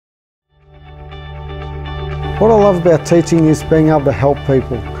What I love about teaching is being able to help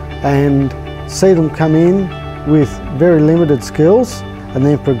people and see them come in with very limited skills and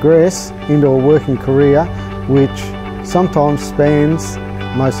then progress into a working career which sometimes spans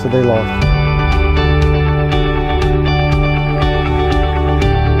most of their life.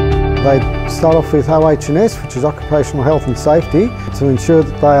 They start off with OH&S, which is Occupational Health and Safety, to ensure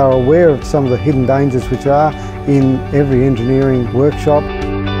that they are aware of some of the hidden dangers which are in every engineering workshop.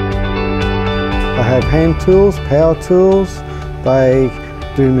 They have hand tools, power tools, they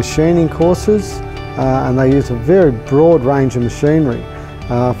do machining courses, and they use a very broad range of machinery,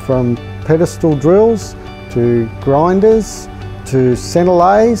 from pedestal drills to grinders to centre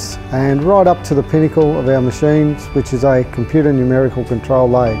lathes and right up to the pinnacle of our machines, which is a computer numerical control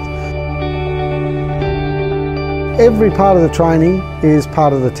lathe. Every part of the training is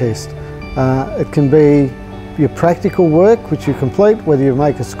part of the test. It can be your practical work which you complete, whether you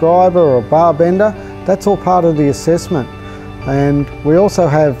make a scriber or a bar bender, that's all part of the assessment. And we also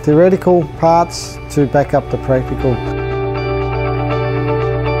have theoretical parts to back up the practical.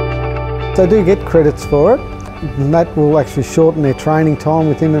 They do get credits for it, and that will actually shorten their training time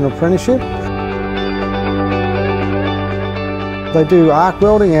within an apprenticeship. They do arc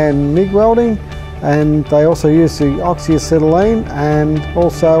welding and MIG welding, and they also use the oxyacetylene and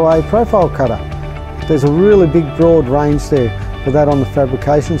also a profile cutter. There's a really big broad range there for that on the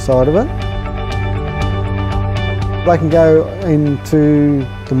fabrication side of it. They can go into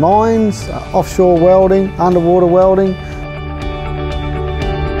the mines, offshore welding, underwater welding.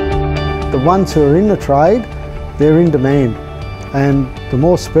 The ones who are in the trade, they're in demand, and the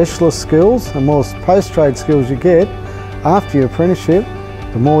more specialist skills, the more post-trade skills you get after your apprenticeship,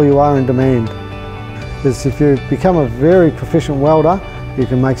 the more you are in demand. Because if you become a very proficient welder, you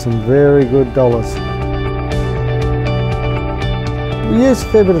can make some very good dollars. We use a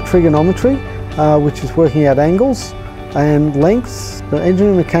fair bit of trigonometry, which is working out angles and lengths. The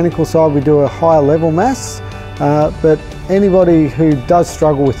engineering mechanical side, we do a higher level maths, but anybody who does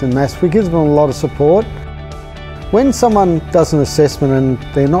struggle with the maths, we give them a lot of support. When someone does an assessment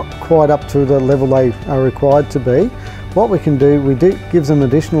and they're not quite up to the level they are required to be, what we can do, give them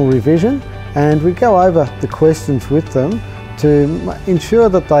additional revision, and we go over the questions with them to ensure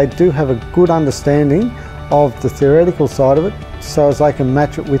that they do have a good understanding of the theoretical side of it, so as they can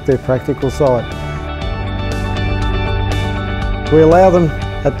match it with their practical side. We allow them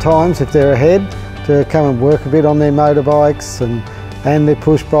at times, if they're ahead, to come and work a bit on their motorbikes and their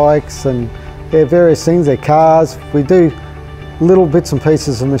push bikes and their various things, their cars. We do little bits and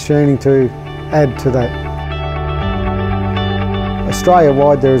pieces of machining to add to that.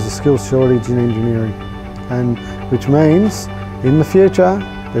 Australia-wide there is a skills shortage in engineering, and which means in the future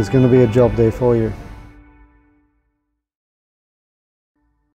there's going to be a job there for you.